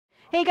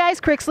Hey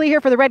guys, Crixley here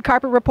for the Red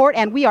Carpet Report,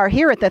 and we are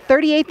here at the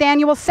 38th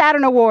Annual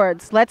Saturn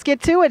Awards. Let's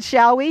get to it,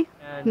 shall we?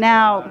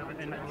 Now,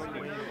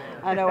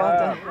 I know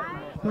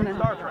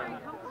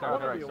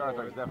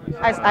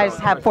I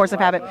just have force of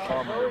habit.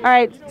 All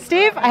right,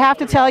 Steve, I have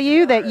to tell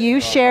you that you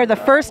share the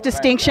first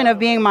distinction of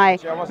being my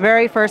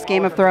very first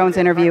Game of Thrones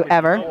interview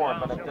ever.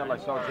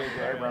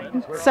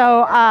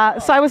 So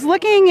I was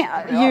looking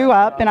you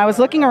up, and I was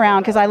looking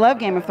around because I love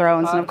Game of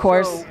Thrones, and of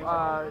course,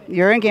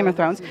 you're in Game of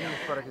Thrones.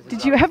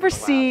 Did you ever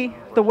see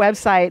the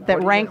website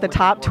that ranked the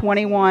top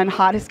 21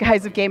 hottest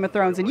guys of Game of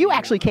Thrones, and you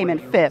actually came in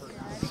 5th?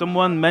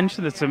 Someone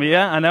mentioned it to me.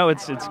 Yeah, I know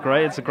it's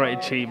great. It's a great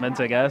achievement,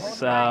 I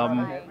guess.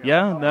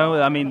 Yeah,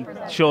 no, I mean,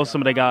 sure,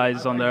 some of the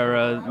guys on there,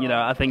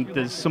 I think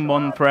there's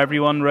someone for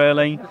everyone,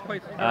 really.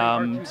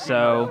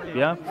 So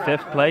yeah,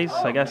 5th place.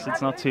 I guess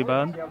it's not too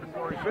bad.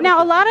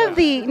 Now, a lot of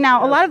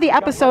the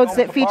episodes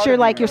that feature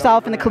like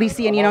yourself and the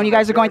Khaleesi, and you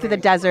guys are going through the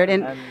desert,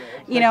 and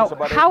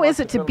how is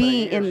it to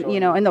be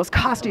in those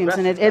costumes?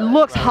 And it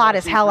looks hot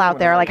as hell out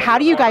there. Like, how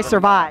do you guys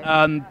survive?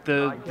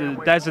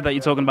 The desert that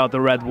you're talking about,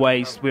 the Red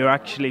Waste, we were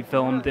actually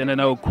filmed in an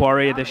old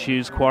quarry, a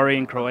disused quarry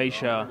in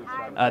Croatia.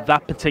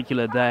 That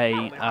particular day,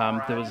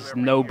 there was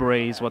no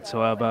breeze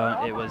whatsoever.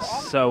 It was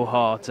so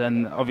hot,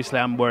 and obviously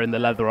I'm wearing the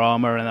leather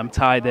armor, and I'm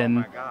tied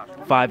in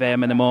 5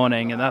 a.m. in the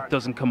morning, and that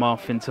doesn't come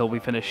off until we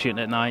finish shooting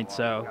at night.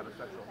 So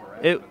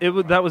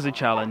that was a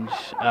challenge,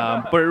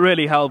 but it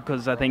really helped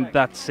because I think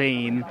that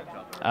scene.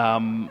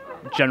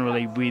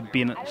 Generally, we'd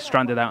been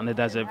stranded out in the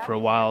desert for a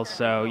while,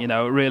 so it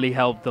really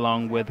helped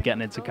along with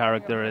getting into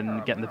character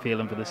and getting the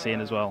feeling for the scene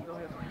as well.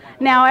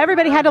 Now,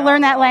 everybody had to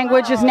learn that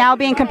language, is now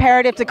being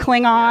comparative to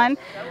Klingon.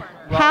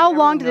 How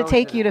long did it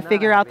take you to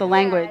figure out the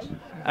language?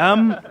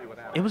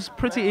 It was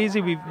pretty easy.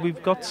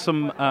 We've got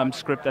some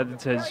script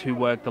editors who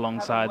worked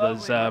alongside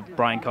us,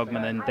 Brian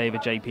Cogman and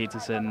David J.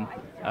 Peterson,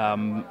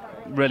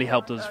 really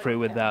helped us through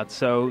with that.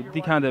 So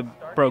they kind of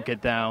broke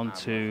it down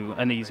to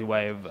an easy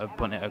way of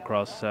putting it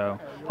across. So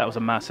that was a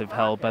massive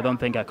help. I don't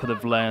think I could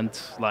have learned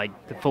like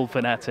the full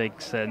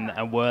phonetics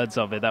and words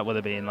of it. That would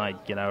have been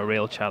a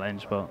real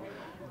challenge. But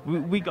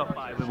we got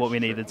by with what we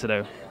needed to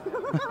do.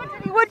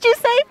 What'd you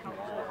say?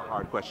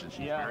 Hard question.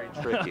 She's very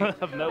tricky.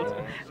 I've noticed.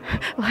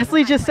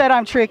 Leslie just said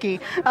I'm tricky.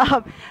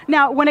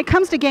 Now, when it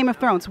comes to Game of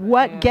Thrones,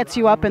 what gets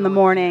you up in the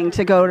morning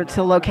to go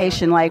to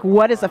location? Like,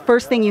 what is the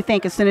first thing you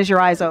think as soon as your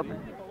eyes open?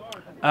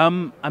 I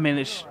mean,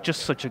 it's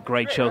just such a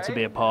great show to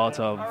be a part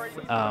of.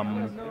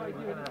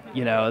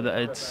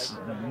 It's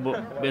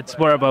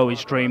where I've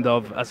always dreamed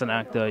of as an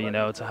actor,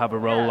 to have a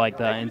role like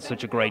that in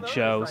such a great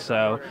show.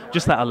 So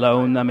just that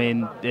alone, I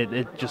mean,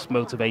 it just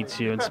motivates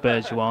you and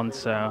spurs you on.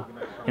 So,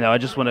 I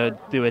just want to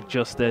do it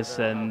justice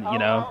and,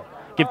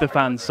 give the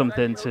fans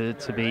something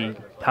to be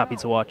happy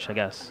to watch, I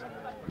guess.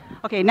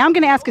 Okay, now I'm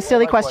going to ask a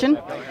silly question.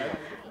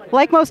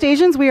 Like most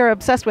Asians, we are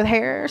obsessed with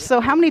hair. So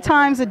how many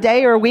times a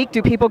day or a week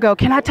do people go,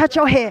 "Can I touch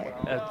your hair?"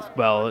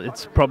 Well,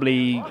 it's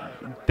probably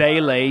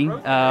daily.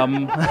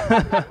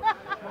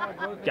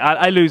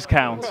 I lose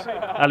count.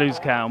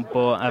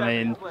 But I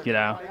mean,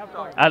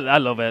 I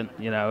love it.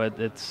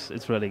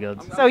 It's really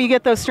good. So you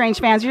get those strange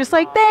fans. You're just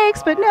like,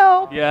 "Thanks, but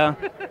no." Yeah,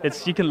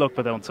 you can look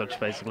but don't touch.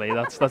 Basically,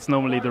 that's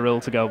normally the rule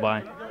to go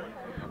by.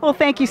 Well,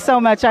 thank you so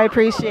much. I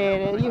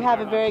appreciate it. You have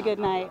a very good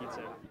night. You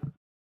too.